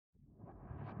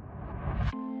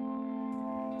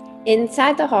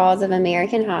Inside the halls of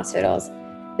American hospitals,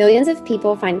 millions of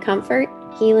people find comfort,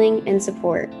 healing, and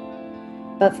support.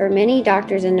 But for many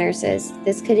doctors and nurses,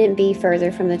 this couldn't be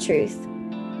further from the truth.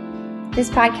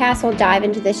 This podcast will dive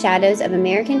into the shadows of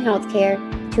American healthcare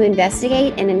to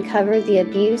investigate and uncover the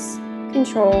abuse,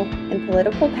 control, and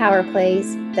political power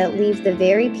plays that leave the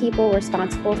very people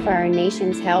responsible for our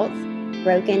nation's health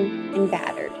broken and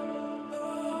battered.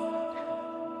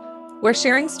 We're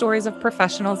sharing stories of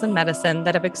professionals in medicine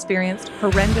that have experienced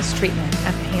horrendous treatment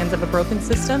at the hands of a broken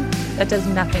system that does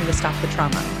nothing to stop the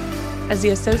trauma. As the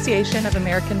Association of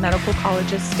American Medical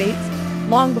Colleges states,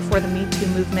 long before the Me Too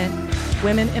movement,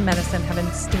 women in medicine have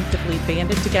instinctively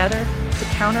banded together to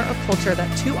counter a culture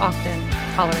that too often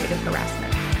tolerated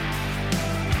harassment.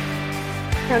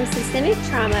 From systemic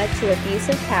trauma to abuse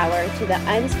of power to the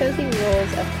unspoken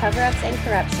rules of cover-ups and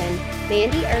corruption,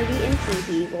 Mandy, Irby, and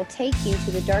Phoebe will take you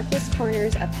to the darkest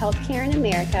corners of healthcare in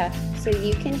America so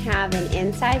you can have an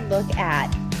inside look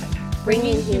at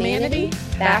bringing humanity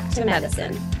back to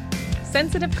medicine.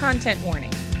 Sensitive content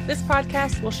warning. This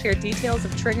podcast will share details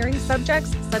of triggering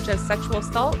subjects such as sexual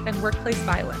assault and workplace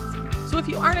violence. So if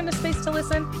you aren't in a space to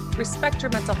listen, respect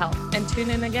your mental health and tune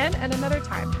in again at another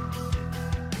time.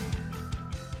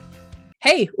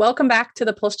 Hey, welcome back to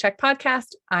the Pulse Check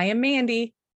podcast. I am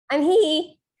Mandy. I'm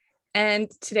He.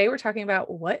 And today we're talking about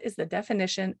what is the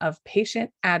definition of patient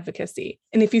advocacy.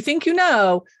 And if you think you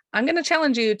know, I'm going to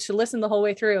challenge you to listen the whole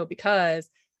way through because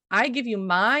I give you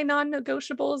my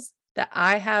non-negotiables that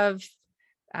I have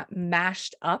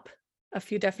mashed up a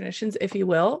few definitions, if you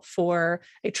will, for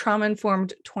a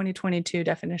trauma-informed 2022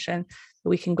 definition that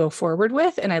we can go forward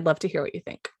with. And I'd love to hear what you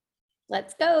think.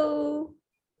 Let's go.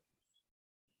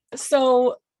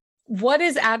 So what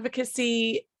is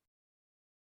advocacy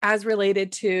as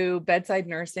related to bedside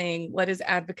nursing? What is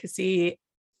advocacy?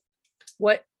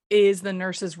 What is the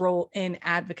nurse's role in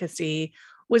advocacy?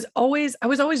 I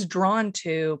was always drawn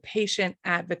to patient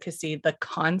advocacy, the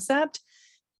concept.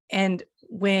 And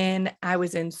when I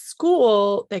was in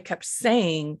school, they kept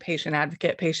saying patient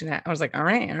advocate, I was like, all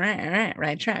right,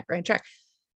 right track.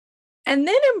 And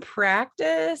then in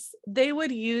practice, they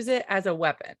would use it as a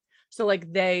weapon. So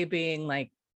like they being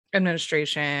like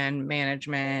administration,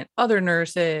 management, other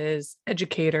nurses,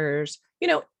 educators,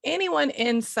 anyone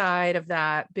inside of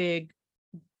that big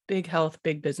health,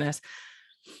 big business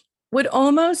would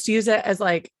almost use it as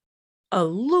like a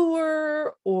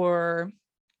lure or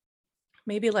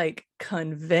maybe like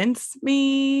convince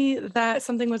me that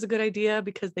something was a good idea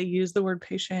because they use the word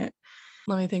patient.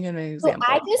 Let me think of an example.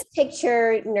 I just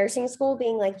picture nursing school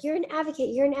being like, you're an advocate,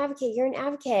 you're an advocate, you're an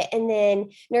advocate. And then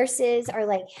nurses are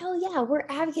like, hell yeah, we're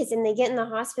advocates. And they get in the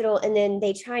hospital and then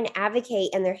they try and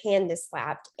advocate and their hand is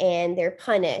slapped and they're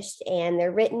punished and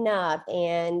they're written up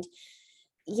and,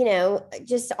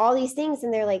 just all these things.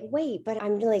 And they're like, wait, but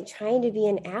I'm like trying to be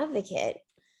an advocate.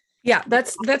 Yeah,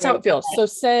 that's how it feels. So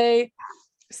say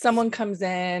someone comes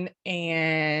in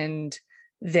and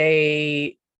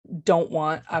they don't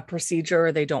want a procedure,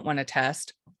 or they don't want a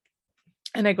test.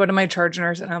 And I go to my charge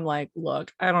nurse and I'm like,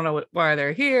 look, I don't know why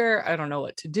they're here. I don't know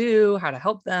what to do, how to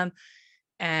help them.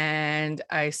 And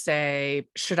I say,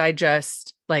 should I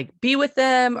just like be with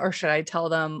them or should I tell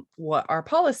them what our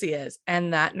policy is?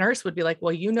 And that nurse would be like,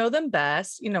 well, you know them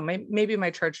best. Maybe my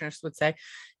charge nurse would say,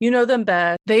 you know them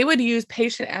best. They would use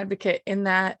patient advocate in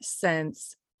that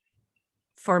sense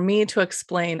for me to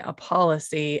explain a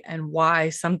policy and why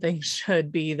something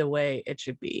should be the way it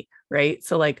should be, right?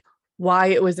 So like why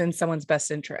it was in someone's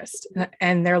best interest.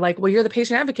 And they're like, well, you're the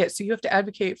patient advocate, so you have to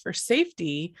advocate for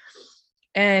safety.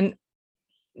 And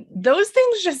those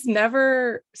things just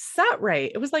never sat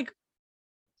right. It was like,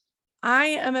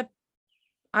 I'm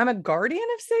a guardian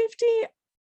of safety.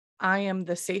 I am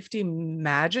the safety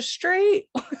magistrate.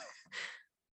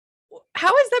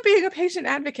 How is that being a patient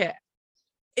advocate?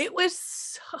 It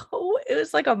was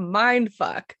like a mind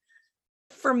fuck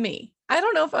for me. I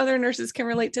don't know if other nurses can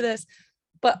relate to this,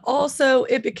 but also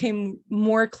it became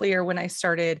more clear when I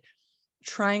started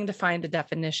trying to find a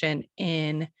definition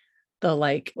in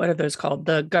the what are those called?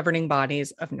 The governing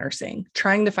bodies of nursing,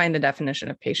 trying to find a definition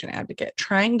of patient advocate,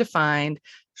 trying to find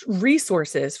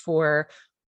resources for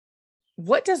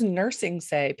what does nursing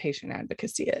say patient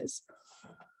advocacy is?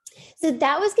 So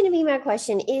that was going to be my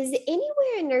question. Is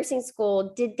anywhere in nursing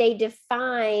school, did they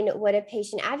define what a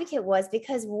patient advocate was?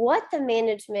 Because what the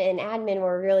management and admin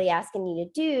were really asking you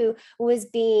to do was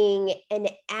being an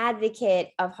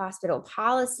advocate of hospital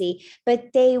policy,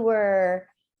 but they were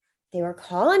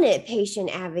calling it patient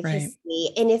advocacy. Right.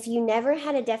 And if you never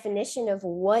had a definition of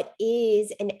what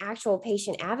is an actual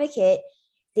patient advocate,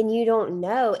 then you don't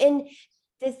know. And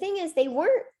the thing is, they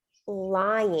weren't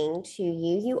lying to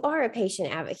you. You are a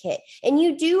patient advocate, and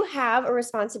you do have a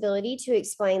responsibility to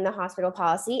explain the hospital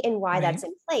policy and why Right. that's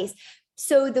in place.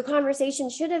 So the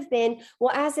conversation should have been,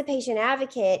 well, as a patient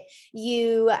advocate,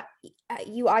 you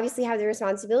obviously have the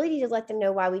responsibility to let them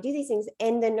know why we do these things.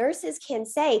 And the nurses can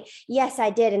say, yes, I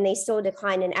did, and they still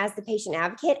decline. And as the patient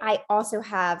advocate, I also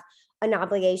have an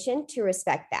obligation to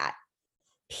respect that.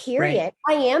 Right. Period.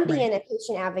 I am Right. being a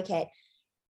patient advocate.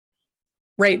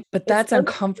 Right. But It's that's okay to lie.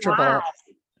 uncomfortable.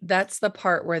 That's the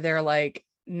part where they're like,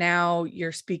 now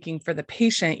you're speaking for the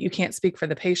patient. You can't speak for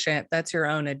the patient. That's your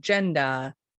own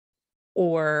agenda.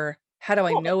 Or how do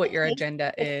I Yeah, know what it's your a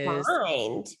agenda case is?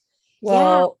 mind. Yeah.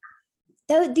 Well,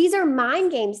 These are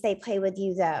mind games they play with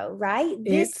you, though, right?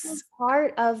 This is it's,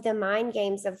 part of the mind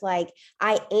games of like,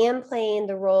 I am playing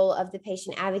the role of the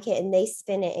patient advocate, and they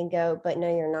spin it and go, but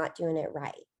no, you're not doing it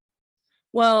right.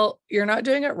 well, you're not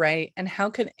doing it right. And how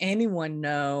could anyone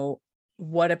know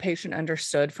what a patient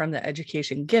understood from the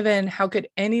education given? How could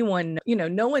anyone,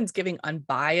 no one's giving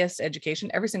unbiased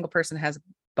education. Every single person has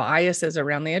biases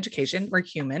around the education. We're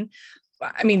human.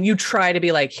 I mean, you try to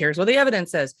be like, here's what the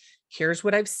evidence says. Here's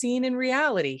what I've seen in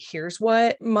reality. Here's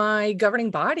what my governing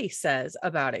body says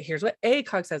about it. Here's what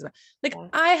ACOG says about it. Like, Yeah.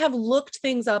 I have looked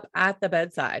things up at the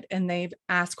bedside and they've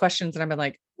asked questions and I've been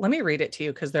like, let me read it to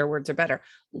you because their words are better.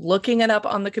 Looking it up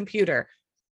on the computer.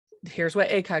 Here's what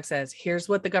ACOG says. Here's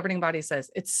what the governing body says.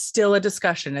 It's still a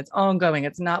discussion. It's ongoing.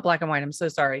 It's not black and white. I'm so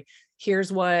sorry.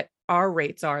 Here's what our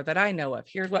rates are that I know of.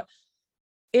 Here's what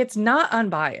it's not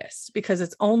unbiased because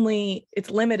it's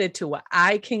limited to what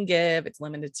I can give. It's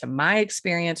limited to my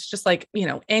experience, just like,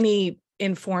 any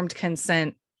informed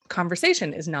consent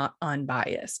conversation is not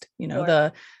unbiased.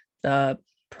 Sure. The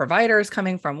provider is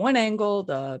coming from one angle,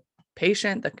 the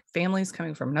patient, the family's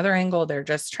coming from another angle. They're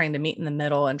just trying to meet in the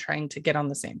middle and trying to get on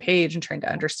the same page and trying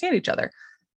to understand each other.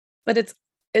 But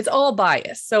it's all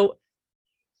biased. So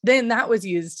then that was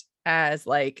used as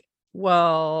like,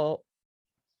 well,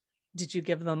 did you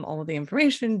give them all of the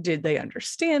information? Did they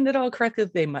understand it all correctly?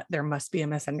 There must be a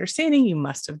misunderstanding. You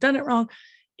must have done it wrong.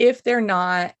 If they're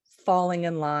not falling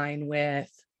in line with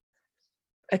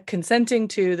consenting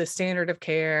to the standard of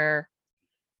care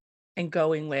and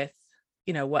going with,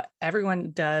 what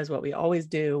everyone does, what we always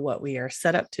do, what we are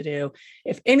set up to do.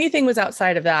 If anything was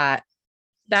outside of that,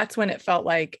 that's when it felt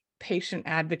like patient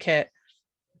advocate.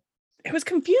 It was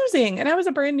confusing. And I was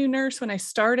a brand new nurse when I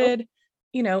started,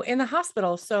 in the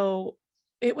hospital. So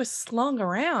it was slung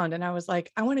around and I was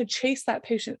like, I want to chase that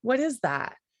patient. What is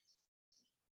that?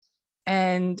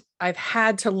 And I've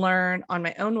had to learn on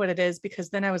my own what it is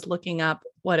because then I was looking up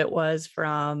what it was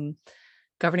from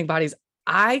governing bodies.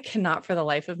 I cannot for the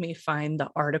life of me find the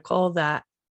article that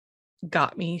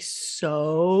got me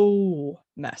so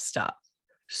messed up.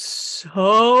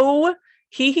 So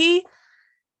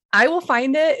I will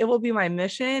find it. It will be my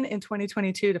mission in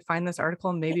 2022 to find this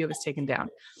article. Maybe it was taken down.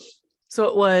 So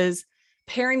it was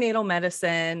perinatal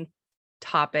medicine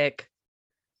topic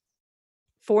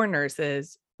for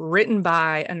nurses written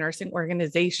by a nursing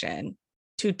organization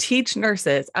to teach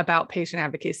nurses about patient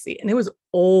advocacy. And it was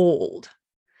old.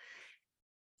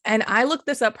 And I looked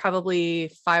this up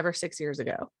probably 5 or 6 years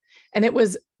ago. And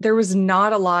there was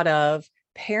not a lot of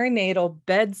perinatal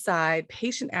bedside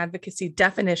patient advocacy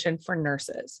definition for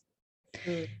nurses.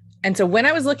 Mm. And so when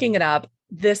I was looking it up,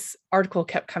 this article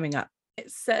kept coming up. It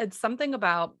said something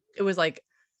about, it was like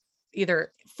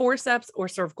either forceps or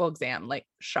cervical exam, like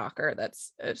shocker.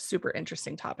 That's a super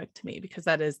interesting topic to me because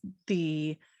that is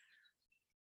I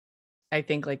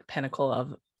think like pinnacle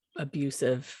of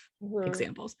abusive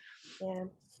examples. Yeah.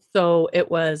 So it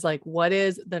was like, what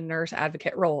is the nurse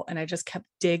advocate role? And I just kept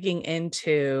digging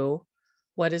into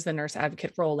what is the nurse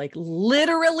advocate role? Like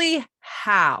literally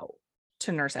how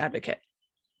to nurse advocate,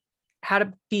 how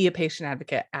to be a patient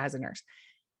advocate as a nurse.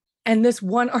 And this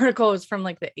one article was from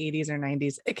like the 80s or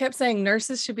 90s. It kept saying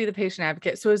nurses should be the patient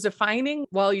advocate. So it was defining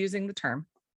while using the term,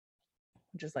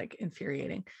 which is like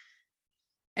infuriating.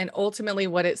 And ultimately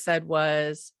what it said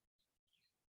was,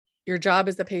 your job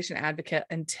is the patient advocate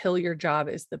until your job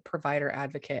is the provider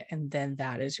advocate. And then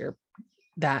that is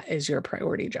your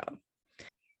priority job.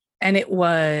 And it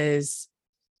was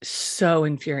so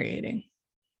infuriating.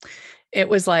 It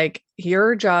was like,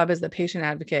 your job as the patient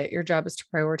advocate, your job is to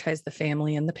prioritize the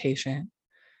family and the patient.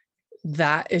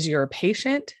 That is your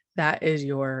patient. That is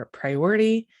your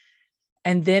priority.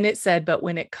 And then it said, but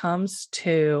when it comes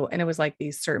to, and it was like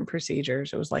these certain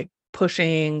procedures, it was like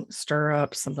pushing,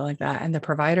 stirrups, something like that. And the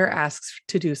provider asks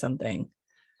to do something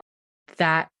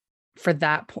that for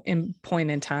that point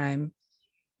in time,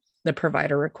 the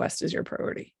provider request is your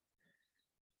priority.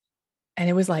 And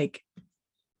it was like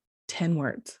 10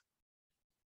 words.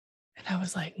 And I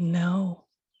was like, no,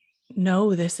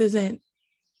 this isn't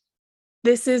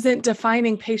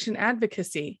defining patient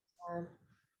advocacy.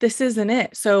 This isn't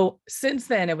it. So since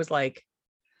then it was like,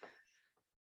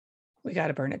 we got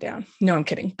to burn it down. No, I'm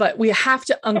kidding. But we have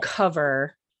to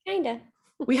uncover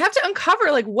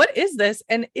like, what is this?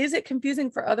 And is it confusing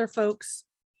for other folks?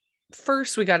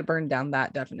 First, we got to burn down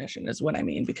that definition is what I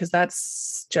mean, because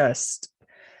that's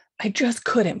I just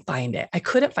couldn't find it. I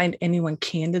couldn't find anyone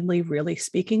candidly really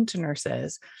speaking to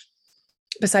nurses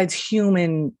besides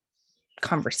human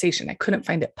conversation. I couldn't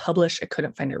find it published. I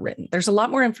couldn't find it written. There's a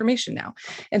lot more information now.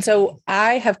 And so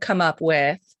I have come up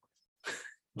with,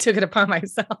 took it upon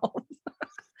myself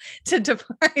to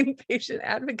define patient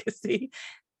advocacy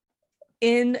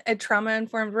in a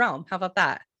trauma-informed realm. How about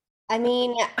that? I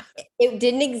mean, it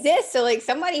didn't exist. So like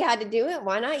somebody had to do it.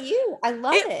 Why not you? I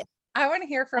love it. I want to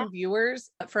hear from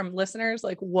viewers, from listeners,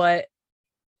 like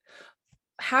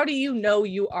how do you know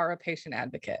you are a patient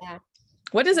advocate? Yeah.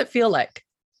 What does it feel like?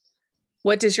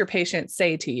 What does your patient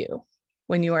say to you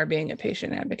when you are being a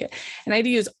patient advocate? And I had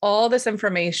to use all this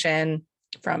information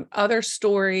from other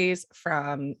stories,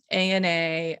 from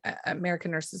ANA,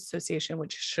 American Nurses Association,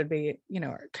 which should be,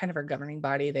 kind of our governing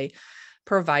body. They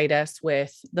provide us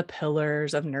with the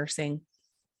pillars of nursing.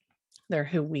 They're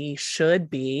who we should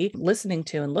be listening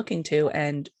to and looking to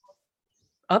and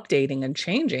updating and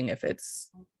changing if it's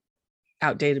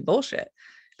outdated bullshit.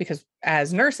 Because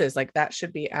as nurses, like that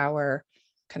should be our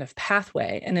kind of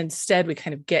pathway. And instead we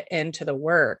kind of get into the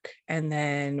work and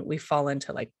then we fall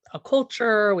into like a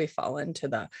culture, we fall into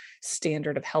the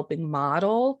standard of helping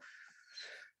model.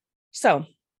 So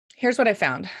here's what I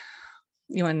found.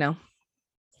 You want to know?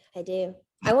 I do.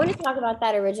 I want to talk about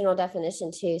that original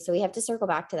definition too. So we have to circle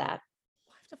back to that.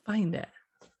 I have to find it.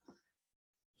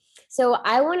 So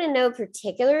I want to know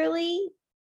particularly,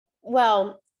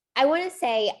 I want to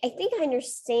say, I think I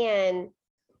understand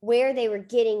where they were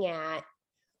getting at,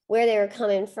 where they were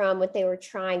coming from, what they were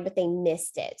trying, but they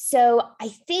missed it. So I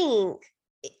think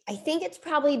it's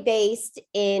probably based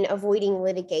in avoiding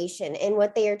litigation. And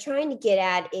what they are trying to get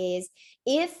at is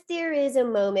if there is a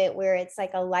moment where it's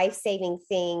like a life-saving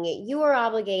thing, you are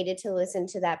obligated to listen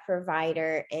to that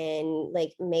provider and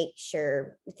like make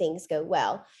sure things go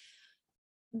well.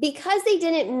 Because they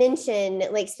didn't mention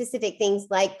like specific things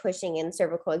like pushing in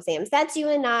cervical exams, that's you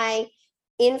and I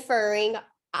inferring,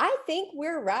 I think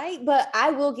we're right, but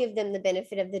I will give them the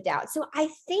benefit of the doubt. So I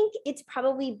think it's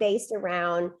probably based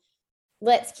around,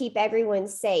 let's keep everyone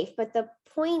safe. But the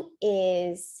point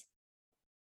is,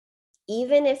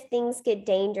 even if things get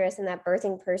dangerous and that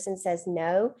birthing person says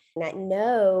no, that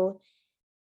no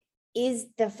is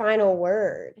the final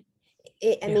word.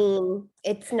 I mean,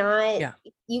 it's not,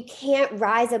 you can't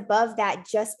rise above that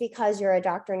just because you're a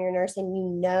doctor and you're a nurse and you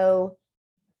know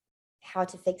how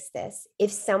to fix this.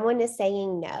 If someone is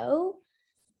saying no,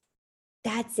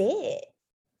 that's it.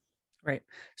 Right.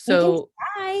 So you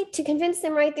can try to convince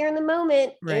them right there in the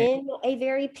moment in a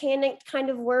very panicked,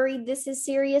 kind of worried, this is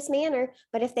serious manner.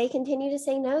 But if they continue to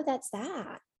say no, that's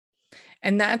that.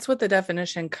 And that's what the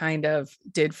definition kind of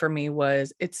did for me,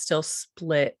 was it still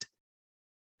split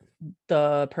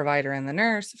the provider and the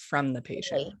nurse from the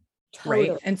patient.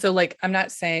 Totally. Right. And so like, I'm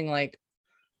not saying like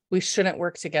we shouldn't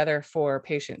work together for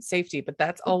patient safety, but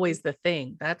that's always the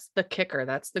thing. That's the kicker.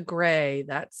 That's the gray.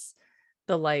 That's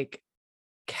the like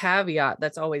caveat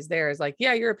that's always there, is like,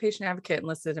 yeah, you're a patient advocate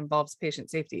unless it involves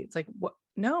patient safety. It's like, what?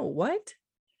 No, what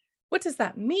does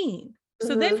that mean?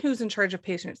 So then who's in charge of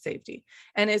patient safety?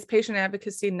 And is patient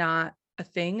advocacy not a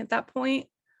thing at that point?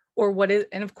 Or what is,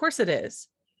 and of course it is.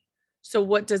 So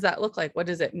what does that look like? What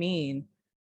does it mean?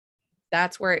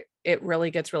 That's where it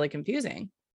really gets really confusing.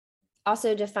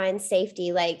 Also define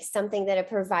safety, like something that a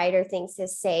provider thinks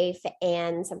is safe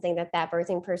and something that that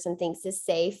birthing person thinks is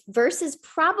safe versus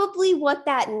probably what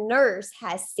that nurse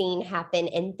has seen happen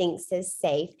and thinks is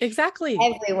safe. Exactly.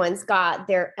 Everyone's got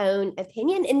their own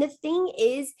opinion. And the thing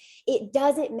is, it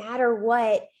doesn't matter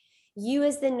what you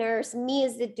as the nurse, me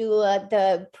as the doula,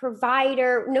 the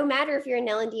provider, no matter if you're an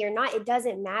L&D or not, it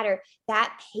doesn't matter.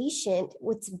 That patient,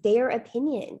 what's their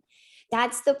opinion?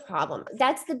 That's the problem.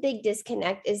 That's the big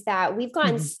disconnect, is that we've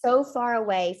gotten so far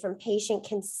away from patient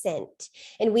consent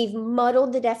and we've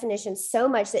muddled the definition so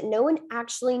much that no one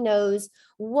actually knows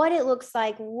what it looks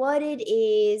like, what it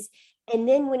is. And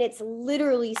then when it's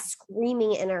literally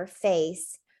screaming in our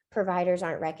face, providers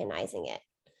aren't recognizing it.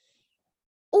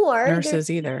 Or nurses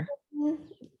either.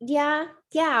 Yeah.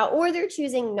 Or they're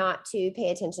choosing not to pay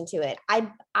attention to it.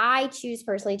 I choose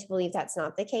personally to believe that's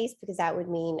not the case, because that would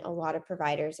mean a lot of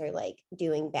providers are like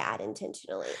doing bad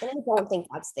intentionally. And I don't think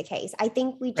that's the case. I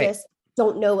think we just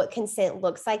don't know what consent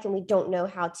looks like, and we don't know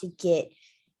how to get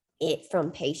it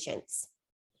from patients?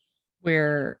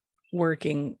 We're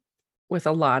working with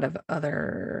a lot of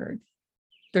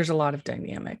there's a lot of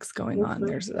dynamics going on.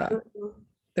 There's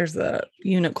the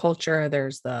unit culture,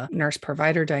 there's the nurse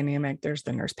provider dynamic, there's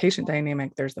the nurse patient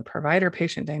dynamic, there's the provider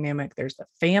patient dynamic, there's the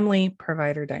family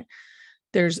provider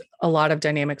there's a lot of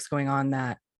dynamics going on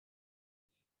that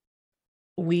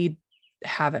we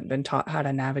haven't been taught how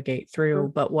to navigate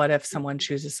through. But what if someone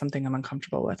chooses something I'm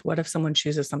uncomfortable with? What if someone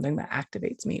chooses something that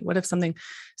activates me? What if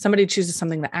somebody chooses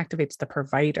something that activates the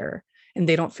provider and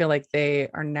they don't feel like they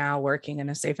are now working in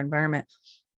a safe environment?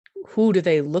 Who do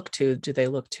they look to? Do they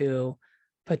look to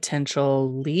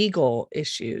potential legal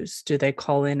issues? Do they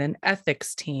call in an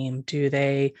ethics team? Do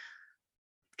they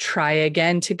try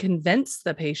again to convince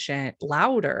the patient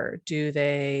louder? Do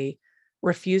they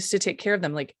refuse to take care of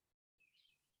them? Like,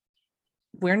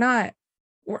 we're not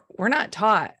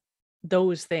taught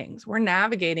those things. We're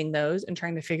navigating those and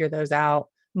trying to figure those out.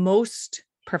 Most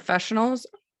professionals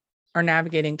are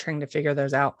navigating, trying to figure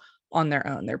those out on their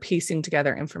own. They're piecing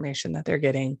together information that they're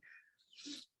getting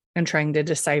and trying to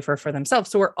decipher for themselves.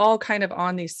 So we're all kind of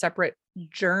on these separate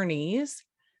journeys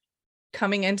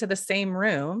coming into the same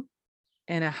room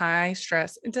in a high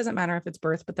stress. It doesn't matter if it's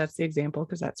birth, but that's the example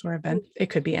because that's where I've been. It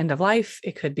could be end of life.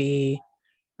 It could be,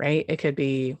 right? It could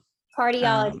be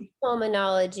cardiology,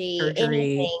 pulmonology,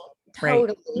 surgery, anything. Right?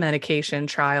 Totally. Medication,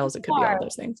 trials. It could be all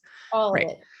those things. All right.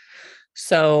 of it.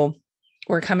 So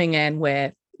we're coming in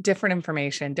with different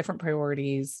information, different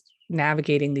priorities,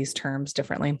 navigating these terms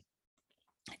differently.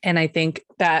 And I think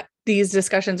that these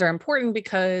discussions are important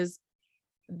because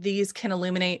these can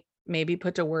illuminate, maybe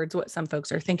put to words what some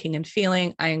folks are thinking and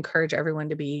feeling. I encourage everyone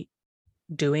to be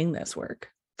doing this work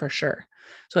for sure.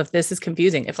 So if this is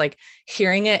confusing, if like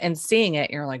hearing it and seeing it,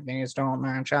 you're like, these don't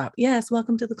match up. Yes.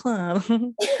 Welcome to the club.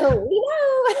 We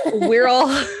know. we're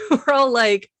all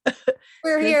like,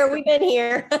 we're here. We've been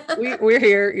here. we're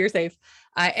here. You're safe.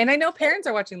 And I know parents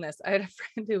are watching this. I had a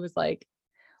friend who was like,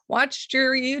 watched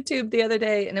your YouTube the other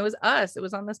day and it was us. It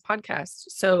was on this podcast.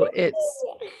 So it's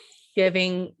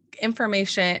giving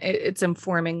information. It's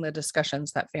informing the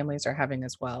discussions that families are having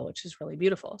as well, which is really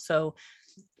beautiful. So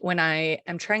when I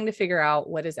am trying to figure out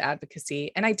what is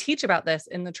advocacy, and I teach about this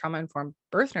in the trauma-informed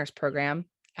birth nurse program,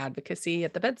 advocacy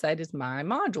at the bedside is my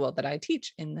module that I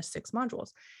teach in the 6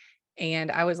 modules. And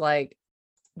I was like,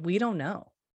 we don't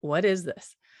know. What is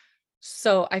this?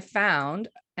 So I found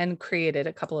and created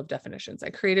a couple of definitions. I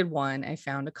created one, I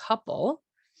found a couple,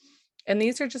 and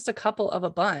these are just a couple of a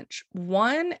bunch.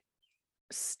 One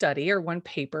study or one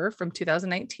paper from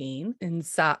 2019 in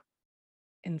Insaya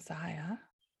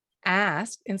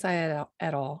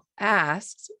et al.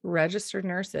 Asked registered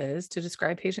nurses to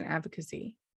describe patient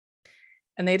advocacy.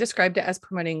 And they described it as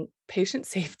promoting patient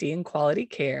safety and quality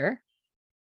care,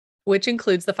 which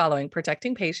includes the following: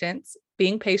 protecting patients,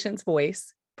 being patients'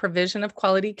 voice, provision of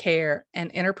quality care,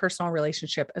 and interpersonal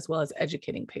relationship, as well as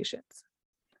educating patients.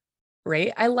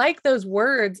 Right? I like those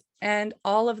words, and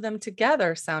all of them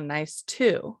together sound nice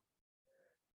too.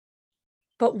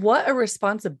 But what a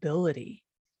responsibility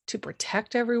to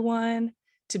protect everyone,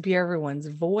 to be everyone's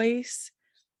voice,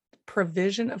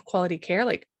 provision of quality care,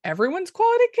 like everyone's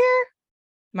quality care.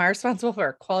 Am I responsible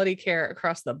for quality care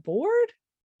across the board?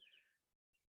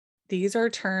 These are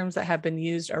terms that have been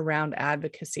used around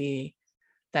advocacy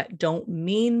that don't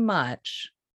mean much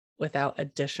without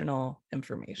additional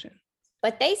information.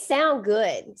 But they sound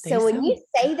good. So when you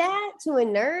say that to a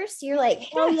nurse, you're like,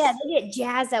 hell yeah, they get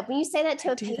jazzed up. When you say that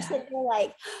to a patient, they're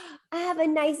like, I have a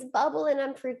nice bubble and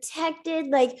I'm protected.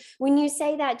 Like when you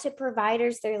say that to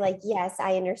providers, they're like, yes,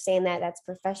 I understand that. That's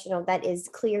professional. That is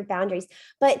clear boundaries.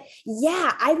 But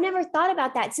yeah, I've never thought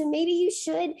about that. So maybe you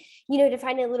should,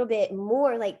 define it a little bit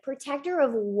more, like protector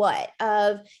of what?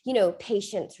 Of,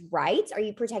 patients' rights. Are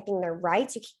you protecting their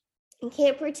rights? You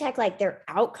can't protect like their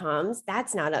outcomes.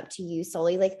 That's not up to you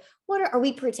solely. Like, what are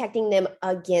we protecting them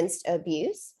against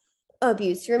abuse from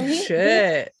you?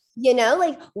 Shit.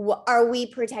 Are we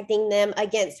protecting them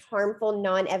against harmful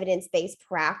non-evidence-based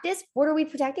practice? What are we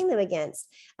protecting them against?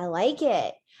 I like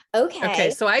it. Okay.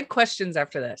 So I had questions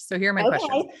after this. So here are my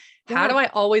questions. How do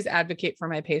I always advocate for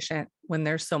my patient when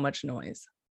there's so much noise?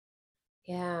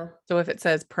 Yeah. So if it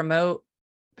says promote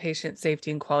patient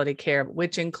safety and quality care,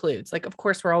 which includes, like, of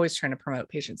course, we're always trying to promote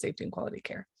patient safety and quality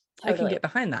care. Totally. I can get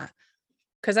behind that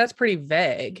because that's pretty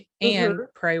vague and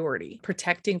priority.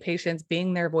 Protecting patients,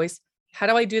 being their voice. How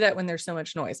do I do that when there's so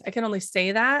much noise? I can only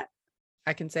say that.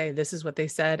 I can say, this is what they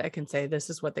said. I can say,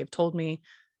 this is what they've told me.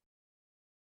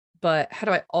 But how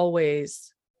do I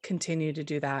always continue to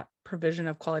do that? Provision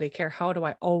of quality care. How do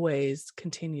I always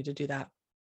continue to do that?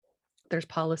 There's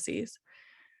policies.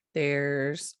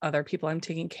 There's other people I'm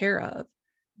taking care of.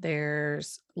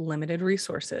 There's limited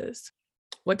resources.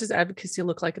 What does advocacy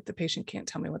look like if the patient can't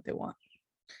tell me what they want?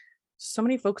 So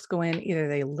many folks go in, either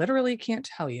they literally can't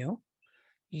tell you,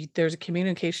 there's a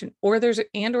communication, or there's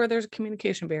a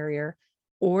communication barrier,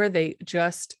 or they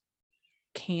just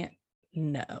can't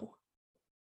know.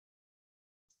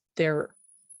 They're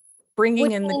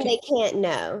bringing in they can't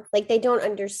know, like they don't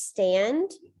understand.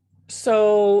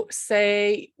 So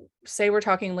say we're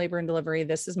talking labor and delivery.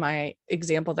 This is my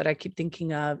example that I keep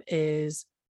thinking of is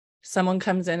someone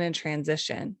comes in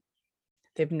transition.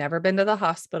 They've never been to the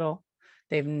hospital.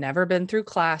 They've never been through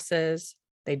classes.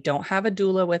 They don't have a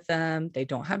doula with them. They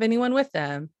don't have anyone with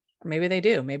them. Or maybe they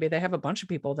do. Maybe they have a bunch of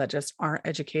people that just aren't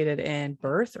educated in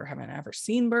birth or haven't ever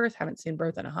seen birth, haven't seen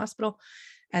birth in a hospital.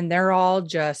 And they're all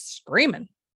just screaming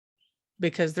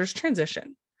because there's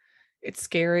transition. It's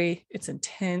scary. It's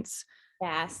intense.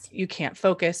 Fast. You can't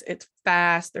focus. It's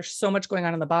fast. There's so much going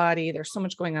on in the body. There's so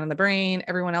much going on in the brain.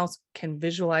 Everyone else can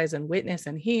visualize and witness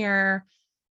and hear.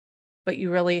 But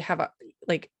you really have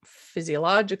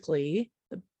physiologically,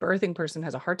 the birthing person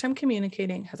has a hard time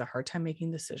communicating, has a hard time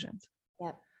making decisions.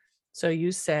 Yep. So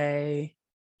you say,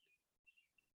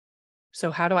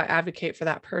 so how do I advocate for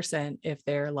that person if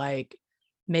they're like,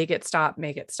 make it stop,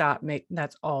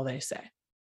 that's all they say.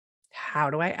 How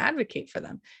do I advocate for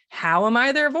them? How am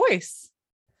I their voice?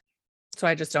 So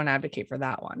I just don't advocate for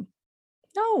that one.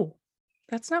 No,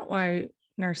 that's not why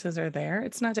nurses are there.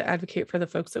 It's not to advocate for the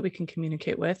folks that we can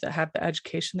communicate with, that have the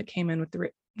education that came in with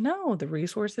the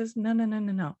resources.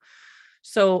 No.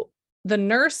 So the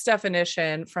nurse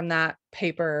definition from that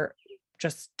paper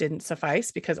just didn't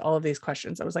suffice because all of these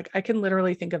questions, I was like, I can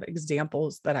literally think of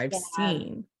examples that I've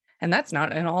seen, and that's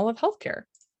not in all of healthcare.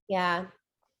 Yeah.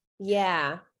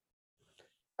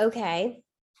 Okay.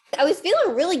 I was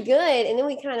feeling really good. And then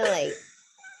we kind of like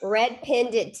red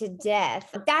pinned it to death.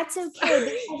 That's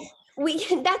okay.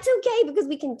 That's okay because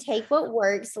we can take what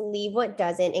works, leave what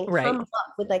doesn't, and come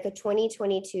up with like a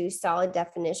 2022 solid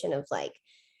definition of like,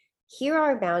 here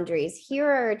are boundaries. Here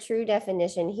are a true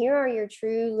definition. Here are your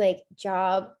true like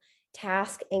job,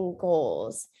 task, and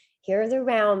goals. Here are the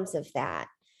realms of that.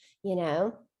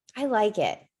 I like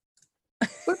it.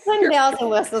 We're putting bells and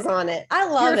whistles on it. I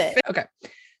love it. Okay.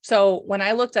 So when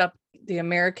I looked up the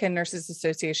American Nurses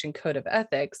Association Code of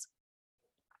Ethics,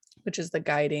 which is the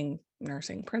guiding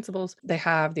nursing principles, they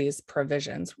have these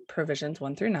provisions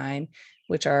 1 through 9,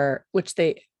 which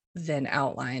they then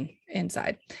outline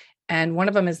inside. And one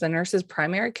of them is the nurse's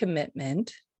primary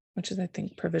commitment, which is, I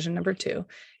think, provision number 2,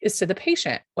 is to the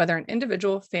patient, whether an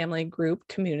individual, family, group,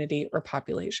 community, or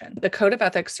population. The Code of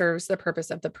Ethics serves the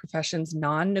purpose of the profession's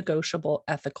non-negotiable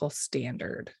ethical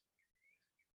standard.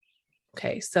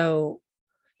 Okay, so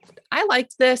I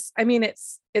liked this. I mean,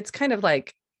 it's kind of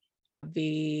like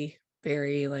the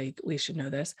very like, we should know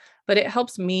this, but it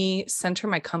helps me center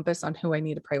my compass on who I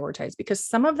need to prioritize, because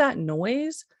some of that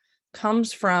noise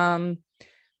comes from,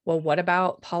 well, what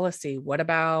about policy? What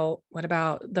about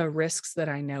the risks that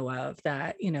I know of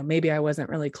that, maybe I wasn't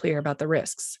really clear about the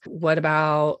risks. What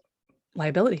about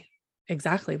liability?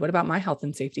 Exactly. What about my health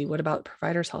and safety? What about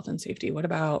providers' health and safety? What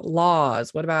about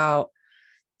laws? What about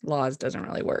laws doesn't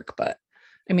really work, but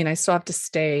I mean, I still have to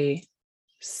stay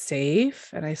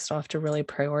safe and I still have to really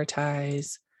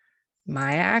prioritize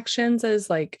my actions as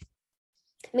like,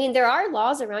 I mean, there are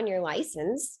laws around your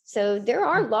license. So there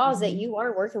are laws that you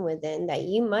are working within that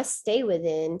you must stay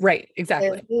within. Right.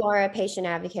 Exactly. Whether you are a patient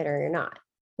advocate or you're not.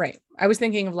 Right. I was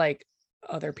thinking of like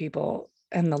other people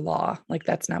and the law, like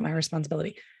that's not my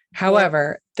responsibility.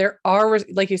 However, there are,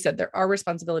 like you said, there are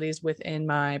responsibilities within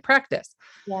my practice.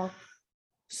 Yeah.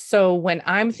 So when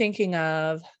I'm thinking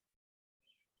of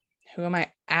who am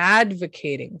I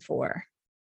advocating for?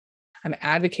 I'm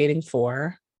advocating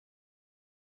for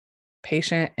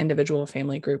patient, individual,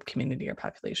 family, group, community, or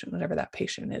population, whatever that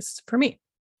patient is for me.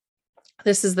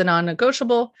 This is the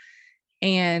non-negotiable.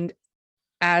 And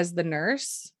as the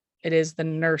nurse, it is the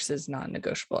nurse's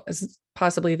non-negotiable. As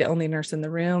possibly the only nurse in the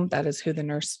room, that is who the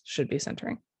nurse should be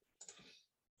centering.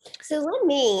 So let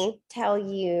me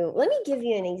give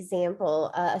you an example,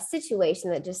 a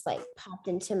situation that just like popped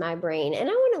into my brain. And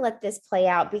I want to let this play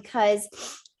out because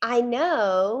I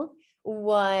know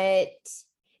what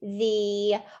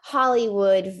the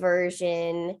Hollywood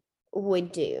version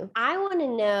would do. I want to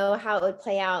know how it would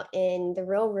play out in the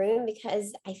real room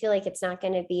because I feel like it's not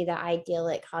going to be the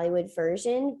idyllic Hollywood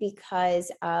version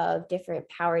because of different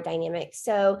power dynamics.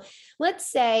 So let's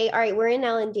say, all right, we're in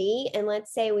L&D and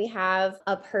let's say we have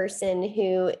a person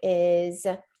who is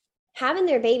having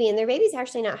their baby and their baby's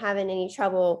actually not having any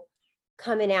trouble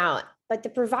coming out but the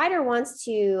provider wants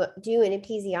to do an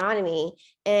episiotomy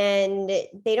and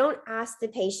they don't ask the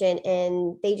patient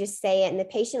and they just say it. And the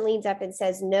patient leads up and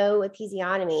says, no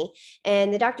episiotomy.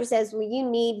 And the doctor says, well,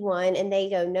 you need one. And they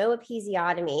go, no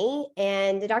episiotomy.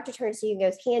 And the doctor turns to you and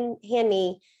goes, hand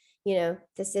me,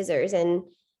 the scissors. And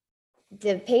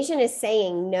the patient is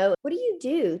saying no. What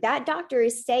do? That doctor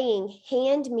is saying,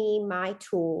 hand me my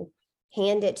tool,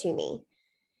 hand it to me.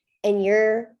 And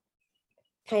you're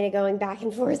kind of going back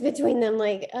and forth between them,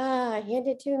 like, hand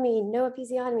it to me, no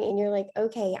episiotomy. And you're like,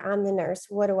 okay, I'm the nurse.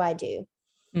 What do I do?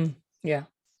 Yeah.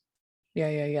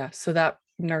 So that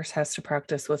nurse has to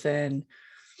practice within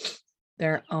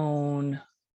their own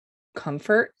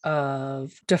comfort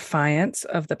of defiance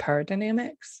of the power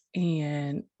dynamics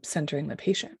and centering the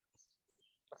patient.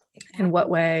 In what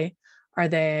way are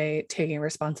they taking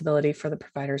responsibility for the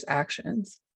provider's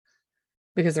actions?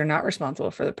 Because they're not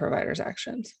responsible for the provider's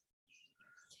actions.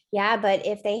 Yeah, but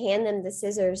if they hand them the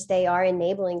scissors, they are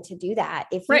enabling to do that.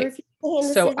 If you refuse to hand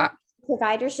the scissors, the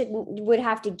provider would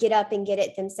have to get up and get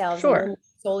it themselves. Sure. And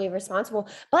solely responsible.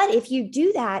 But if you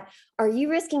do that, are you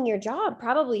risking your job?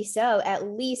 Probably so. At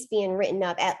least being written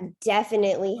up, at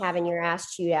definitely having your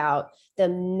ass chewed out the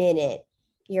minute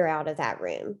you're out of that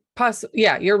room.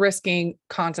 Yeah, you're risking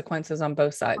consequences on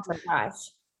both sides. Oh my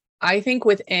gosh. I think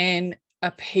within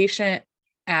a patient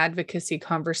advocacy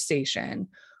conversation,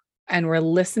 and we're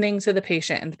listening to the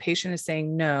patient and the patient is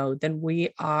saying no, then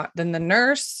the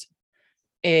nurse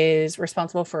is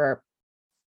responsible for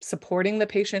supporting the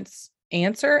patient's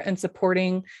answer and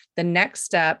supporting the next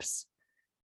steps,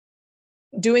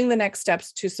 doing the next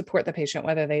steps to support the patient,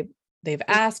 whether they've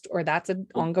asked or that's an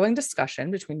ongoing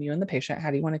discussion between you and the patient. How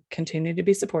do you want to continue to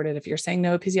be supported? If you're saying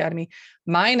no episiotomy,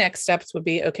 my next steps would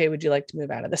be, okay, would you like to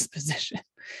move out of this position?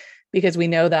 Because we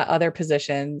know that other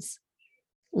positions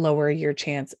lower your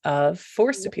chance of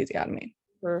forced episiotomy.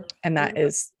 And that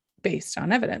is based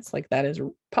on evidence, like that is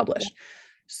published.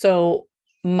 So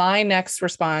my next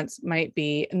response might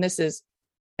be, and this is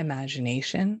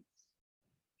imagination,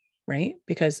 right?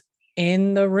 Because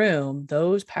in the room,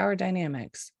 those power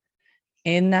dynamics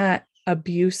in that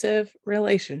abusive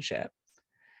relationship,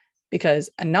 because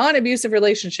a non-abusive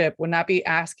relationship would not be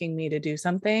asking me to do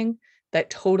something that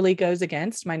totally goes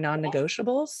against my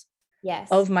non-negotiables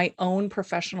of my own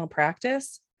professional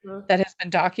practice that has been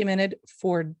documented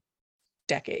for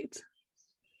decades.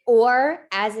 Or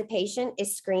as a patient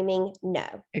is screaming no.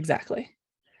 Exactly.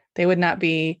 They would not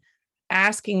be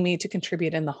asking me to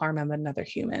contribute in the harm of another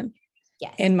human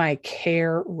in my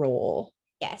care role.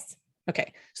 Yes.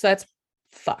 Okay. So that's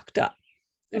fucked up.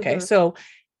 Okay. So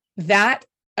that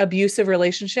abusive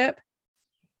relationship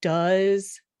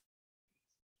does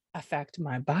affect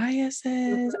my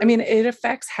biases. I mean, it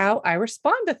affects how I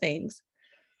respond to things.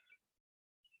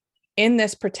 In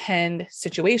this pretend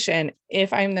situation,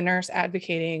 if I'm the nurse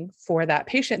advocating for that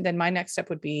patient, then my next step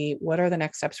would be, what are the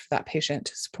next steps for that patient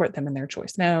to support them in their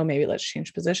choice? No, maybe let's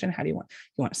change position. How do you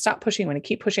want to stop pushing? You want to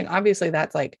keep pushing? Obviously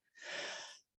that's like,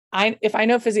 if I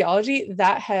know physiology,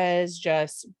 that has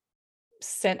just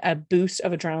sent a boost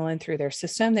of adrenaline through their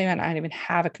system. They might not even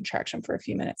have a contraction for a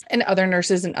few minutes. And other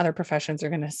nurses and other professions are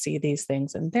going to see these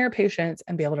things in their patients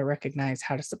and be able to recognize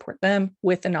how to support them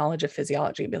with the knowledge of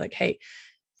physiology and be like, hey,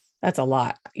 that's a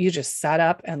lot. You just sat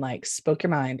up and like spoke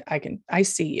your mind. I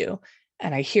see you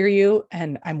and I hear you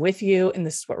and I'm with you. And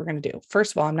this is what we're going to do.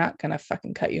 First of all, I'm not going to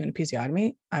fucking cut you in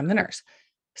episiotomy. I'm the nurse.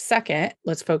 Second,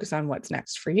 let's focus on what's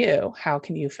next for you. How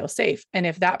can you feel safe? And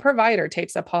if that provider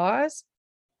takes a pause,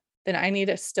 then I need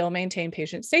to still maintain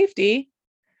patient safety.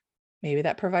 Maybe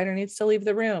that provider needs to leave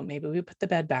the room. Maybe we put the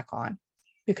bed back on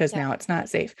because now it's not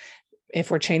safe. If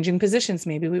we're changing positions,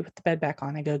 maybe we put the bed back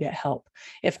on. I go get help.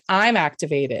 If I'm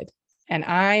activated and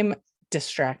I'm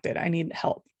distracted, I need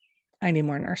help. I need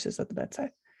more nurses at the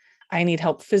bedside. I need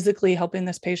help physically helping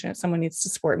this patient. Someone needs to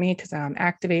support me because I'm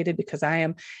activated, because I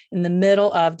am in the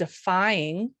middle of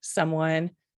defying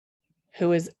someone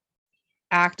who is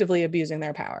actively abusing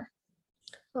their power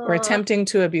or attempting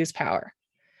to abuse power.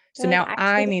 So now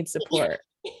I need support.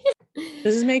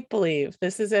 This is make believe.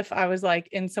 This is if I was like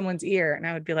in someone's ear and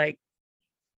I would be like,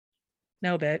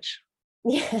 no, bitch,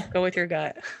 go with your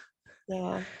gut.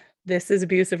 Yeah. This is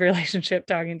abusive relationship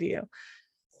talking to you.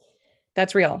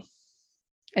 That's real.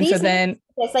 And These so then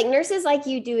it's like nurses like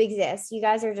you do exist. You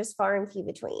guys are just far and few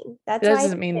between. That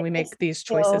doesn't mean we make these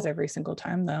choices every single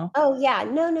time though. Oh yeah.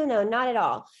 No, not at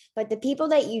all. But the people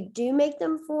that you do make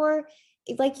them for,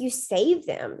 like you save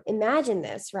them. Imagine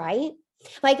this, right?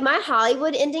 Like my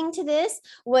Hollywood ending to this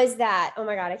was that, oh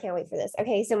my God, I can't wait for this.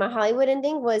 Okay. So my Hollywood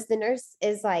ending was the nurse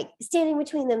is like standing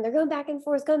between them. They're going back and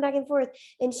forth.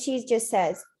 And she just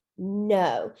says,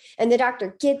 no. And the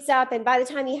doctor gets up, and by the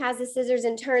time he has the scissors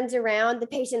and turns around, the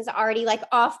patient's already like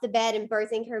off the bed and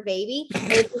birthing her baby.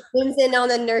 And it just zooms in on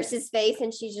the nurse's face,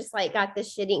 and she's just like got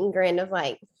this shit-eating grin of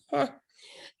like,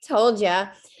 told ya.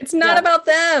 It's not about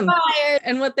them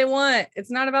and what they want. It's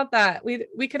not about that.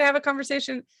 We could have a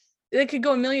conversation. It could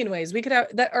go a million ways. We could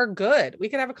have that are good. We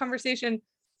could have a conversation,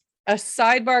 a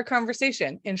sidebar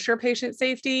conversation, ensure patient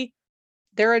safety.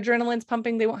 Their adrenaline's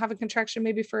pumping. They won't have a contraction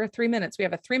maybe for 3 minutes. We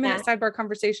have a 3-minute sidebar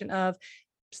conversation of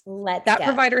that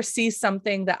provider sees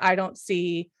something that I don't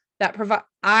see.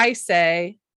 I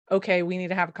say, okay, we need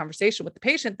to have a conversation with the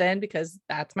patient then, because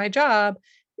that's my job,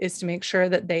 is to make sure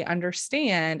that they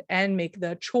understand and make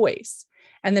the choice.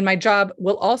 And then my job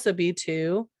will also be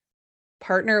to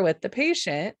partner with the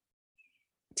patient,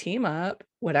 team up,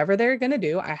 whatever they're going to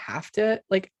do. I have to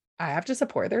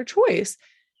support their choice.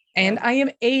 And I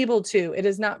am able to. It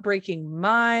is not breaking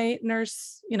my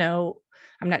nurse, I'm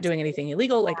not doing anything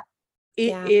illegal. Like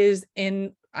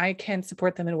I can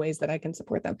support them in ways that I can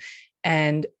support them.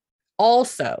 And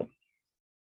also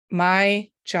my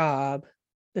job,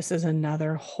 this is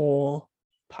another whole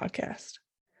podcast,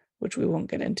 which we won't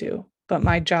get into, but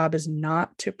my job is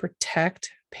not to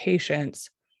protect patients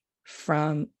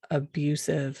from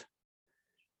abusive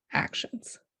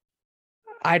actions.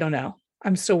 I don't know.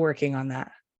 I'm still working on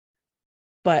that.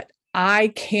 But I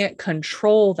can't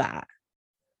control that.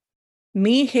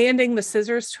 Me handing the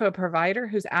scissors to a provider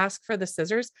who's asked for the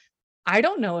scissors, I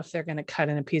don't know if they're going to cut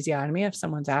an episiotomy if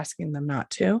someone's asking them not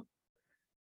to.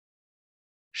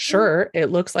 Sure,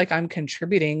 it looks like I'm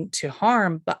contributing to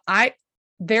harm, but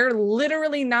they're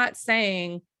literally not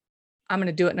saying, I'm going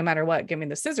to do it no matter what. Give me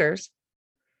the scissors.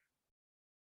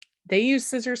 They use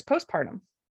scissors postpartum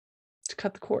to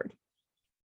cut the cord.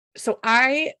 So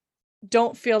I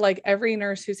don't feel like every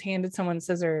nurse who's handed someone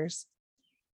scissors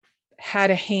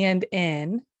had a hand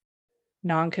in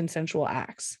non-consensual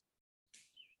acts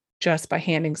just by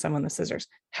handing someone the scissors.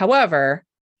 However,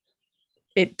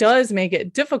 it does make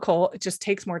it difficult. It just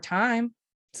takes more time.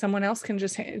 Someone else can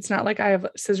it's not like I have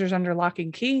scissors under lock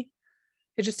and key.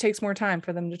 It just takes more time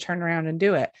for them to turn around and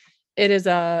do it.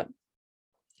 I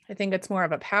think it's more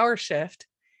of a power shift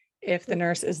if the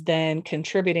nurse is then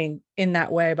contributing in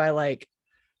that way by like,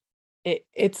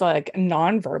 it's like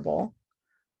nonverbal.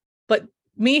 But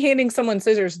me handing someone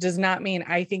scissors does not mean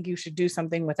I think you should do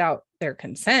something without their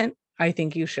consent. I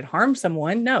think you should harm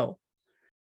someone. No.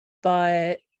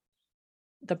 But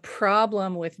the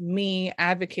problem with me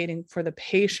advocating for the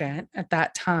patient at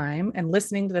that time and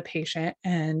listening to the patient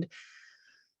and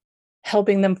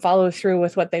helping them follow through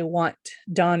with what they want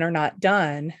done or not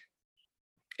done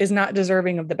is not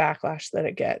deserving of the backlash that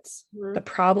it gets. Mm-hmm. The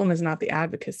problem is not the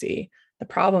advocacy. The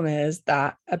problem is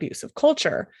that abusive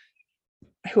culture.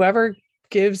 Whoever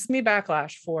gives me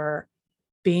backlash for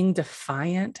being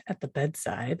defiant at the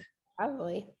bedside,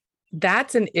 probably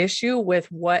that's an issue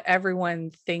with what everyone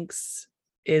thinks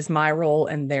is my role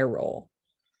and their role.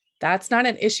 That's not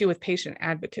an issue with patient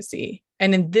advocacy.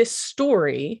 And in this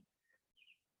story,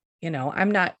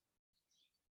 I'm not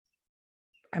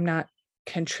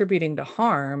contributing to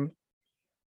harm,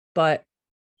 but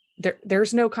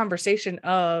there's no conversation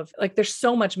of like, there's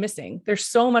so much missing. There's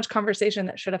so much conversation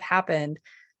that should have happened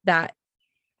that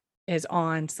is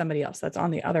on somebody else. That's on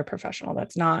the other professional.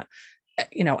 That's not,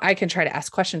 I can try to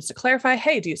ask questions to clarify.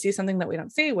 Hey, do you see something that we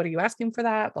don't see? What are you asking for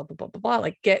that? Blah, blah, blah, blah, blah.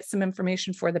 Like get some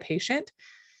information for the patient,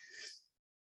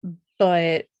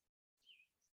 but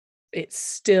it's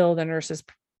still the nurse's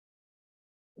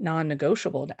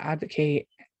non-negotiable to advocate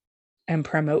and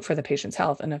promote for the patient's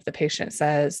health. And if the patient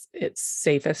says it's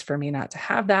safest for me not to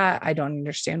have that, I don't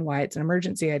understand why it's an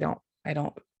emergency. I don't,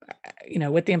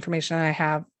 with the information I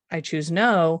have, I choose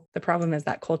no. The problem is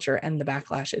that culture and the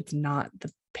backlash. It's not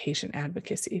the patient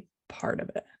advocacy part of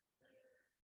it.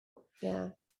 Yeah.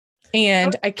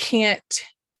 And I can't,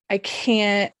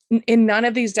 in none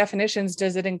of these definitions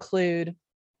does it include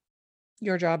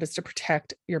your job is to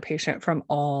protect your patient from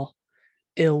all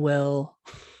ill will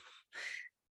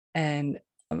and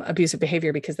abusive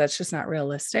behavior, because that's just not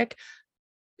realistic.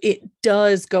 It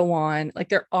does go on. Like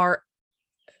there are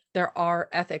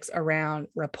ethics around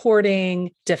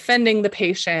reporting, defending the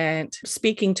patient,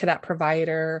 speaking to that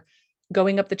provider,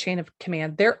 going up the chain of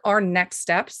command. There are next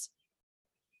steps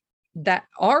that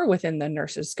are within the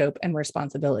nurse's scope and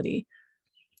responsibility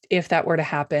if that were to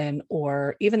happen,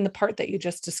 or even the part that you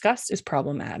just discussed is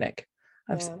problematic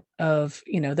of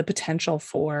the potential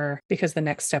for, because the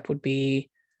next step would be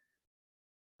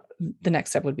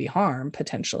harm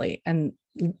potentially, and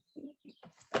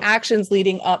actions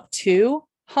leading up to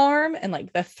harm and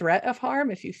like the threat of harm.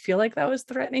 If you feel like that was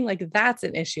threatening, like that's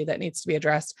an issue that needs to be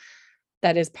addressed.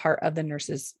 that is part of the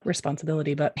nurse's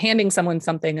responsibility. But handing someone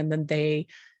something and then they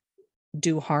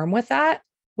do harm with that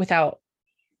without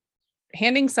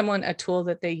handing someone a tool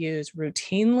that they use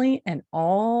routinely in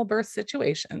all birth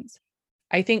situations,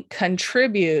 I think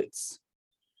contributes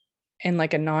in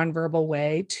like a nonverbal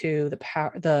way to the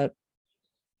power, the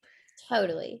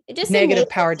Totally. It just negative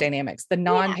power dynamics, the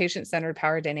non-patient centered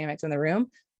power dynamics in the room.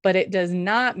 But it does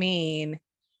not mean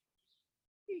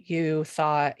you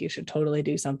thought you should totally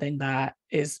do something that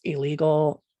is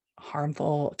illegal,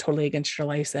 harmful, totally against your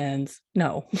license.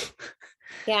 No.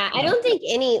 Yeah, I don't think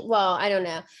I don't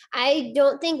know. I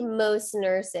don't think most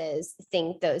nurses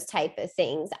think those type of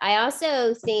things. I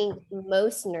also think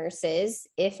most nurses,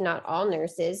 if not all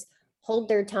nurses, hold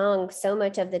their tongue so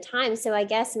much of the time. So I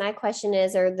guess my question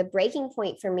is, or the breaking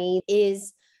point for me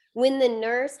is, when the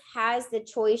nurse has the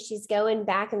choice, she's going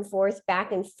back and forth,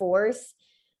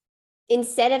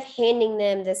 instead of handing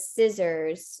them the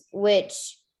scissors,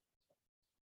 which,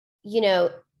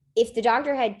 if the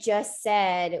doctor had just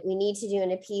said, we need to do an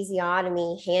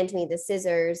episiotomy, hand me the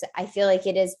scissors, I feel like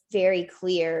it is very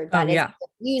clear that is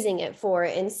using it for.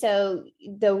 And so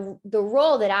the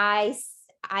role that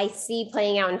I see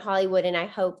playing out in Hollywood, and I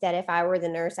hope that if I were the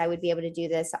nurse, I would be able to do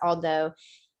this, although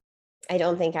I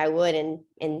don't think I would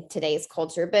in today's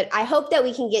culture, but I hope that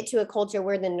we can get to a culture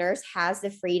where the nurse has the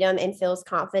freedom and feels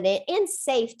confident and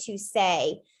safe to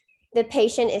say, the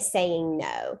patient is saying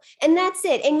no, and that's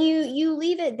it. And you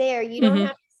leave it there. You don't have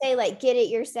to say like, get it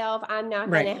yourself, I'm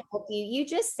not going to help you. You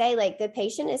just say like, the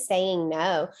patient is saying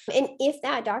no. And if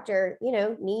that doctor,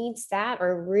 needs that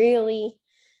or really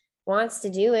wants to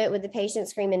do it with the patient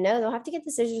screaming no, they'll have to get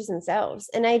the scissors themselves.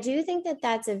 And I do think that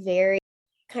that's a very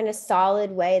kind of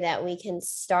solid way that we can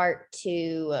start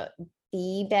to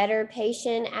be better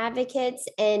patient advocates.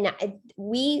 And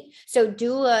so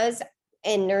doulas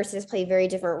and nurses play very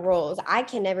different roles. I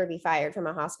can never be fired from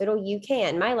a hospital. You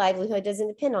can. My livelihood doesn't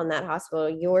depend on that hospital.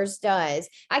 Yours does.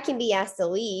 I can be asked to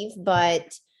leave,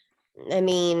 but I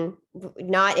mean,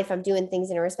 not if I'm doing things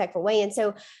in a respectful way. And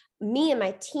so me and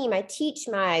my team, I teach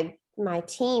my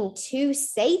team to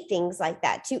say things like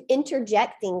that, to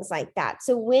interject things like that.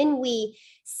 So when we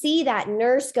see that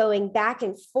nurse going back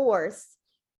and forth,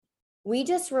 we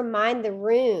just remind the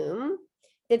room,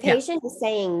 the patient is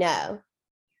saying no.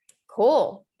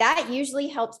 Cool. That usually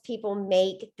helps people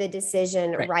make the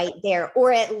decision right there,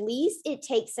 or at least it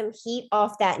takes some heat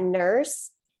off that nurse.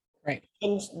 Right.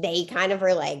 And they kind of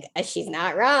are like, she's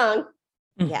not wrong.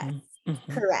 Yes.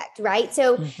 Correct. Right.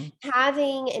 So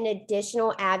having an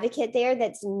additional advocate there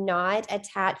that's not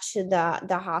attached to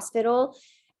the hospital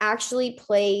actually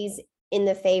plays in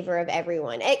the favor of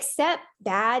everyone except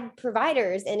bad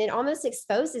providers. And it almost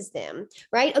exposes them,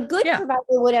 right? A good provider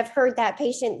would have heard that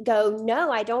patient go, no,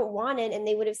 I don't want it. And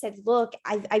they would have said, look,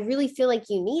 I really feel like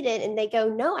you need it. And they go,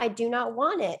 no, I do not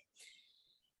want it.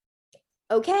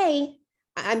 Okay.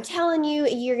 I'm telling you,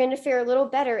 you're going to fare a little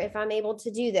better if I'm able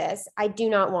to do this. I do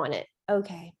not want it.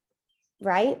 Okay.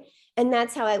 Right. And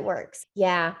that's how it works.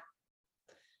 Yeah.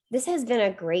 This has been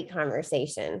a great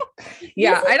conversation.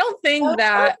 I don't think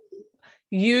that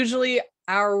usually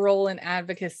our role in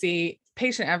advocacy,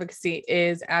 patient advocacy,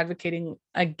 is advocating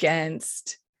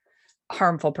against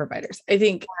harmful providers. I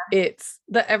think it's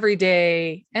the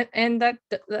everyday, and that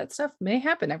stuff may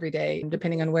happen every day,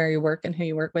 depending on where you work and who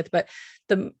you work with. But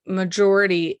the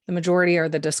majority are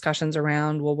the discussions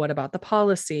around, well, what about the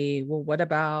policy? Well, what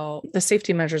about the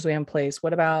safety measures we have in place?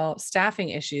 What about staffing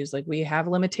issues? Like, we have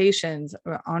limitations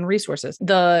on resources.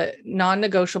 The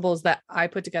non-negotiables that I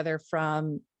put together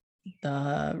from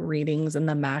the readings and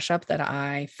the mashup that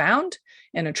I found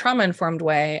in a trauma-informed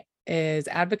way is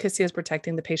advocacy is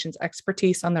protecting the patient's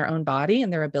expertise on their own body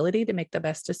and their ability to make the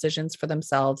best decisions for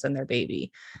themselves and their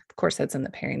baby. Of course, that's in the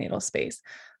perinatal space,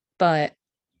 but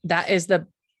that is the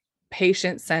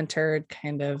patient-centered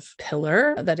kind of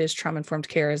pillar that is trauma-informed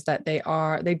care, is that they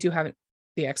do have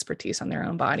the expertise on their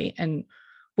own body, and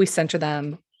we center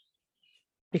them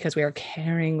because we are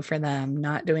caring for them,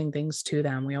 not doing things to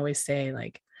them. We always say,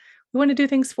 like, we want to do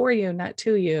things for you, not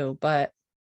to you, but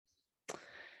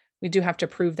we do have to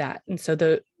prove that. And so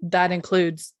that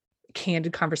includes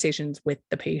candid conversations with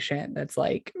the patient. That's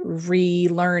like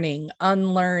relearning,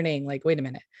 unlearning, like, wait a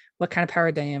minute, what kind of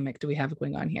power dynamic do we have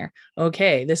going on here?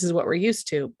 Okay, this is what we're used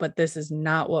to, but this is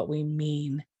not what we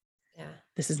mean. Yeah.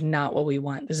 This is not what we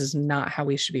want. This is not how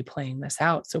we should be playing this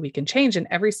out. So we can change. And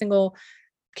every single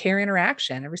care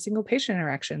interaction, every single patient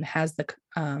interaction has the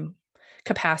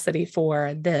capacity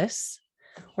for this.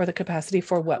 or the capacity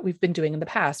for what we've been doing in the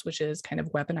past, which is kind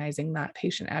of weaponizing that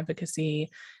patient advocacy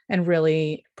and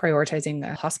really prioritizing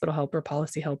the hospital helper,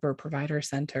 policy helper, provider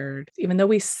centered. Even though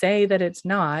we say that it's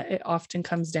not, it often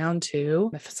comes down to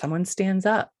if someone stands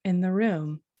up in the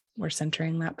room, we're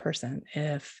centering that person.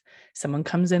 If someone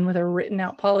comes in with a written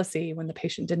out policy when the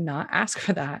patient did not ask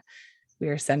for that, we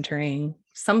are centering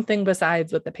something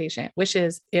besides what the patient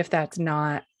wishes. If that's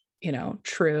not,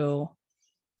 true,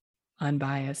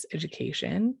 unbiased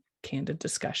education, candid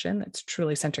discussion that's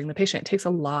truly centering the patient, it takes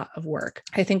a lot of work.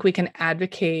 I think we can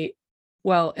advocate,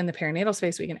 in the perinatal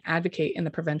space, we can advocate in the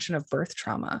prevention of birth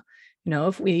trauma.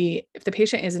 If the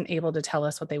patient isn't able to tell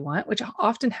us what they want, which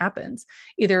often happens,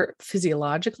 either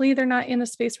physiologically, they're not in a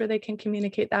space where they can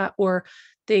communicate that, or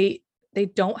they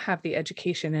don't have the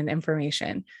education and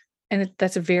information. And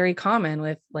that's very common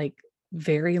with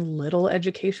very little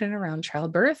education around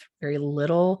childbirth, very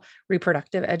little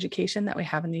reproductive education that we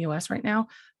have in the US right now.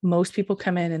 Most people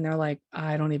come in and they're like,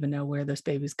 I don't even know where this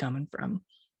baby's coming from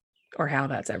or how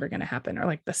that's ever going to happen,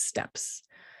 or the steps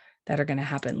that are going to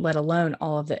happen, let alone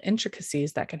all of the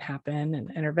intricacies that can happen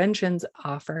and interventions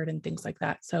offered and things like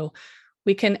that. So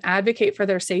we can advocate for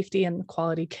their safety and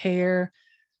quality care,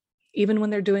 even when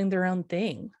they're doing their own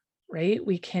thing, right?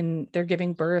 They're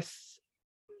giving birth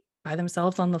by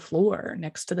themselves on the floor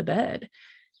next to the bed.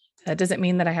 That doesn't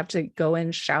mean that I have to go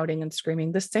in shouting and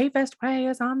screaming, the safest way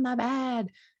is on the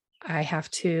bed. I have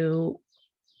to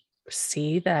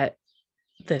see that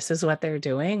this is what they're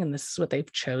doing and this is what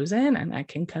they've chosen. And I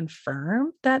can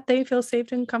confirm that they feel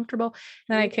safe and comfortable.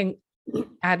 And I can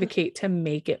advocate to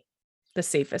make it the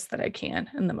safest that I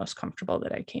can and the most comfortable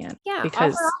that I can. Yeah.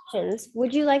 Because offer options.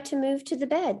 Would you like to move to the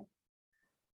bed?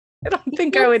 I don't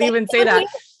think I would even say that.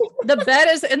 The bed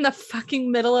is in the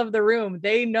fucking middle of the room.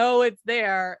 They know it's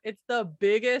there. It's the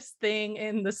biggest thing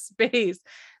in the space.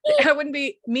 It wouldn't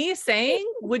be me saying,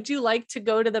 would you like to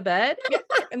go to the bed?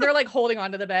 And they're holding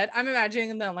onto the bed. I'm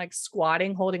imagining them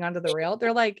squatting, holding onto the rail.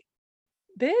 They're like,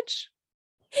 bitch,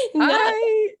 no.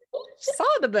 I saw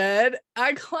the bed.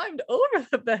 I climbed over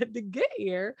the bed to get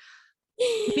here.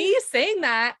 Me saying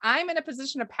that, I'm in a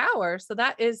position of power. So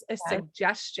that is a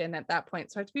suggestion at that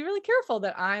point. So I have to be really careful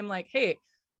that I'm like, hey,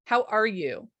 how are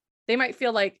you? They might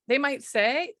feel they might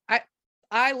say,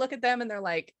 I look at them and they're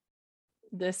like,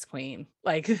 this queen,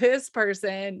 this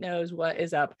person knows what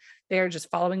is up. They're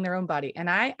just following their own body. And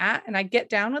I get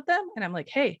down with them and I'm like,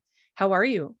 hey, how are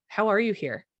you? How are you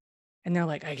here? And they're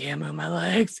like, I can't move my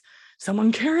legs.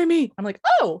 Someone carry me. I'm like,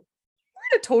 oh,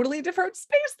 we're in a totally different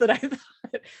space than I thought.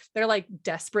 They're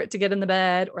desperate to get in the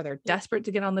bed, or they're desperate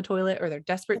to get on the toilet, or they're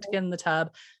desperate to get in the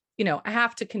tub. I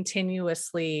have to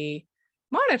continuously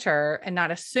monitor and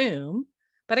not assume,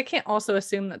 but I can't also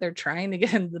assume that they're trying to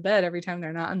get into the bed every time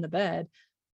they're not in the bed.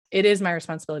 It is my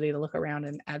responsibility to look around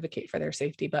and advocate for their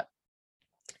safety, but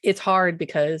it's hard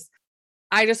because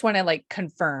I just want to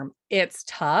confirm it's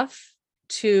tough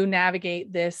to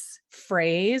navigate this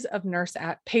phrase of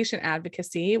patient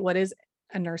advocacy. What is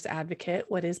a nurse advocate?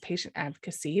 What is patient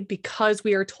advocacy? Because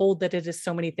we are told that it is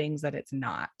so many things that it's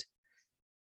not.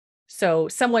 So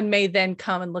someone may then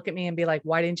come and look at me and be like,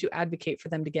 why didn't you advocate for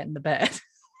them to get in the bed?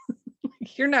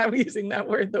 You're not using that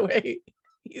word the way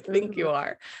you think you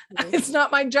are. It's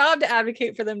not my job to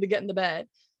advocate for them to get in the bed.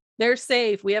 They're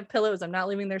safe. We have pillows. I'm not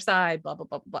leaving their side, blah, blah,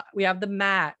 blah, blah. We have the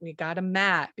mat. We got a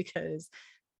mat because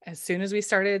as soon as we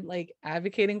started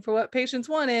advocating for what patients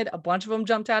wanted, a bunch of them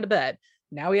jumped out of bed.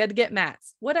 Now we had to get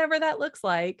mats, whatever that looks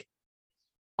like.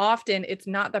 Often it's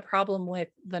not the problem with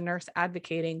the nurse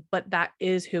advocating, but that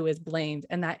is who is blamed.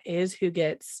 And that is who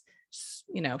gets,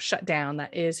 shut down.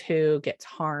 That is who gets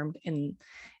harmed in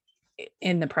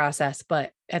the process.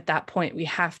 But at that point, we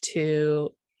have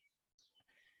to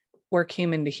work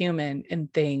human to human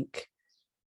and think,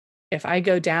 if I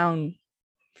go down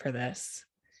for this,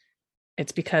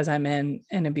 it's because I'm in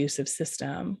an abusive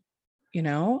system,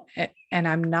 and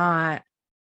I'm not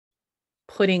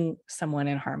putting someone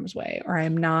in harm's way, or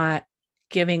I'm not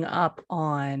giving up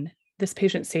on this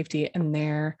patient's safety and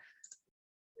their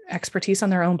expertise on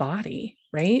their own body,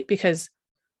 right? Because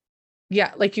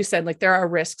like you said, there are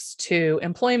risks to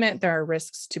employment, there are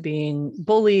risks to being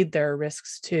bullied, there are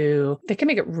risks they can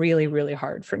make it really, really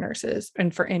hard for nurses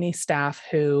and for any staff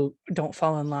who don't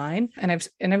fall in line. And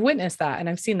I've witnessed that, and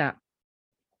I've seen that.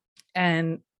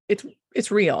 And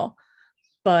it's real,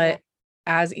 but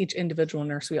as each individual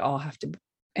nurse, we all have to,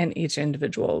 and each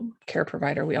individual care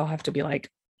provider, we all have to be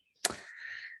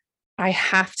I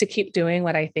have to keep doing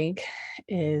what I think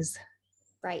is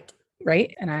right.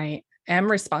 And I am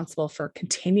responsible for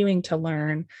continuing to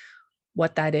learn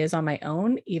what that is on my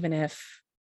own, even if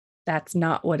that's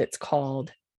not what it's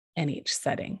called in each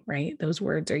setting, right? Those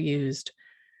words are used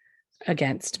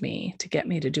against me to get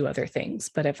me to do other things.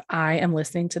 But if I am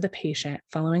listening to the patient,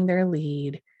 following their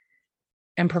lead,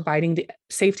 and providing the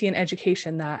safety and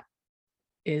education that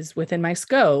is within my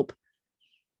scope,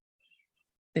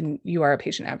 then you are a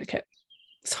patient advocate.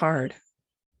 It's hard.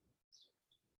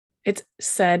 It's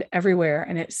said everywhere,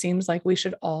 and it seems like we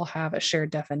should all have a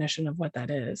shared definition of what that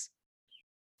is.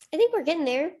 I think we're getting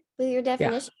there with your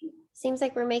definition. Yeah. Seems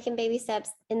like we're making baby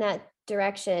steps in that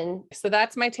direction. So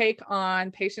that's my take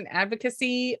on patient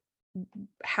advocacy,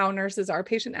 how nurses are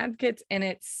patient advocates, and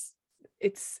it's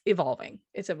evolving.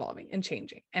 It's evolving and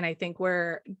changing. And I think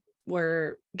we're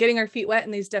getting our feet wet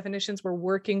in these definitions. We're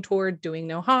working toward doing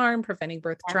no harm, preventing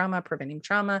birth trauma, preventing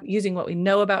trauma, using what we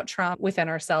know about trauma within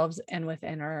ourselves and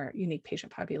within our unique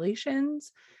patient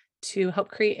populations to help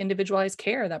create individualized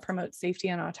care that promotes safety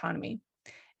and autonomy.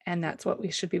 And that's what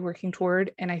we should be working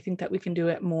toward. And I think that we can do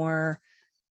it more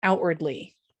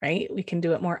outwardly, right? We can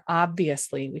do it more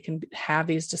obviously. We can have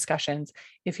these discussions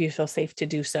if you feel safe to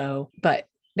do so. But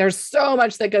there's so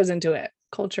much that goes into it.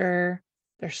 Culture,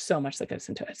 there's so much that goes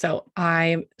into it. So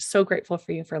I'm so grateful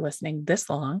for you for listening this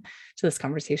long to this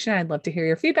conversation. I'd love to hear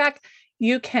your feedback.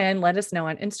 You can let us know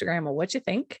on Instagram or what you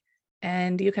think.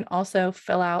 And you can also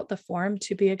fill out the form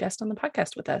to be a guest on the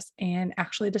podcast with us and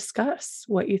actually discuss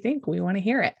what you think. We want to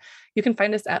hear it. You can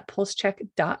find us at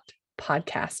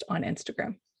pulsecheck.podcast on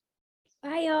Instagram.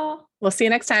 Bye, y'all. We'll see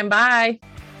you next time. Bye.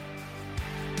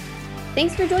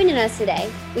 Thanks for joining us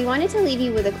today. We wanted to leave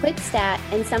you with a quick stat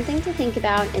and something to think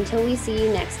about until we see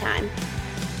you next time.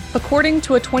 According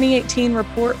to a 2018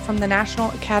 report from the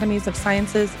National Academies of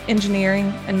Sciences,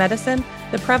 Engineering, and Medicine,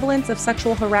 the prevalence of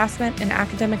sexual harassment in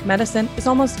academic medicine is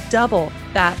almost double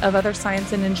that of other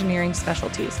science and engineering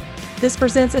specialties. This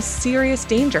presents a serious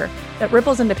danger that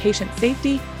ripples into patient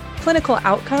safety, clinical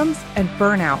outcomes, and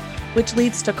burnout, which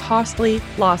leads to costly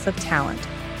loss of talent.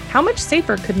 How much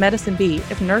safer could medicine be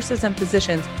if nurses and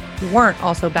physicians weren't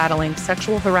also battling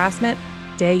sexual harassment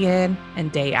day in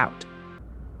and day out?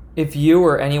 If you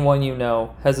or anyone you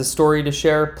know has a story to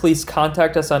share, please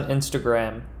contact us on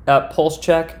Instagram at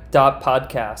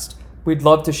pulsecheck.podcast. We'd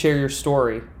love to share your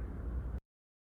story.